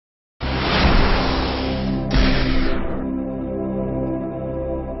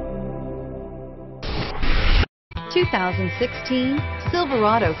2016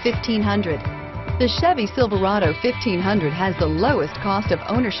 Silverado 1500. The Chevy Silverado 1500 has the lowest cost of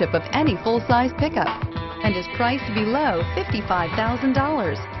ownership of any full-size pickup and is priced below $55,000.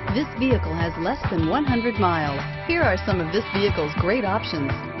 This vehicle has less than 100 miles. Here are some of this vehicle's great options: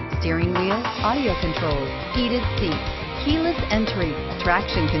 steering wheel audio controls, heated seats, keyless entry,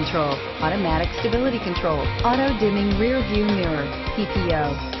 traction control, automatic stability control, auto-dimming rear view mirror,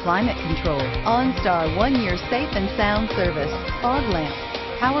 PPO, climate control, OnStar 1-year safe and sound service, fog lamps,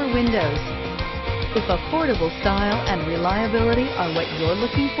 power windows. If affordable style and reliability are what you're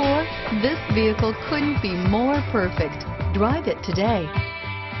looking for, this vehicle couldn't be more perfect. Drive it today.